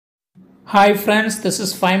Hi friends, this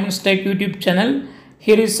is 5 Minutes Tech YouTube channel.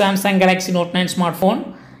 Here is Samsung Galaxy Note 9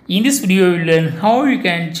 smartphone. In this video, you will learn how you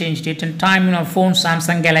can change date and time in your phone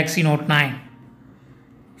Samsung Galaxy Note 9.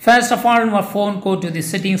 First of all, in your phone, go to the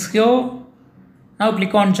settings here. Now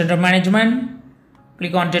click on General Management.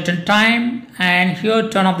 Click on date and time, and here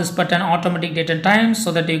turn off this button automatic date and time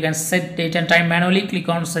so that you can set date and time manually. Click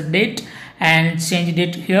on set date and change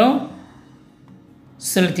date here.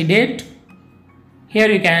 Select the date. Here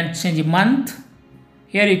you can change the month.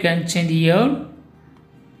 Here you can change the year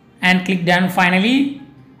and click done. Finally,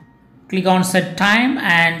 click on set time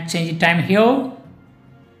and change the time here.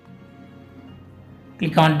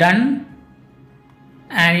 Click on done,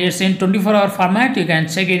 and it's in 24-hour format. You can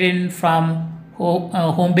check it in from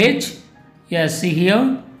home page. Yes, see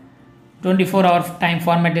here 24-hour time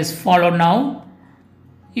format is followed now.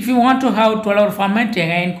 If you want to have 12-hour format,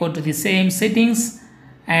 again go to the same settings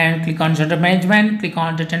and click on General Management, click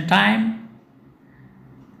on date and time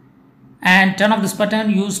and turn off this button.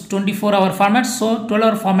 Use 24-hour format, so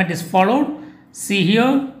 12-hour format is followed. See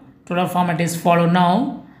here 12-hour format is followed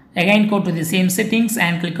now. Again go to the same settings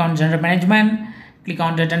and click on General Management, click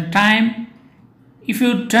on date and time. If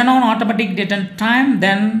you turn on automatic date and time,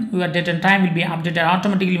 then your date and time will be updated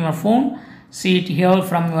automatically in your phone. See it here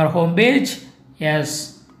from your home page.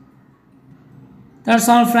 Yes, that's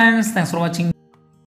all friends. Thanks for watching.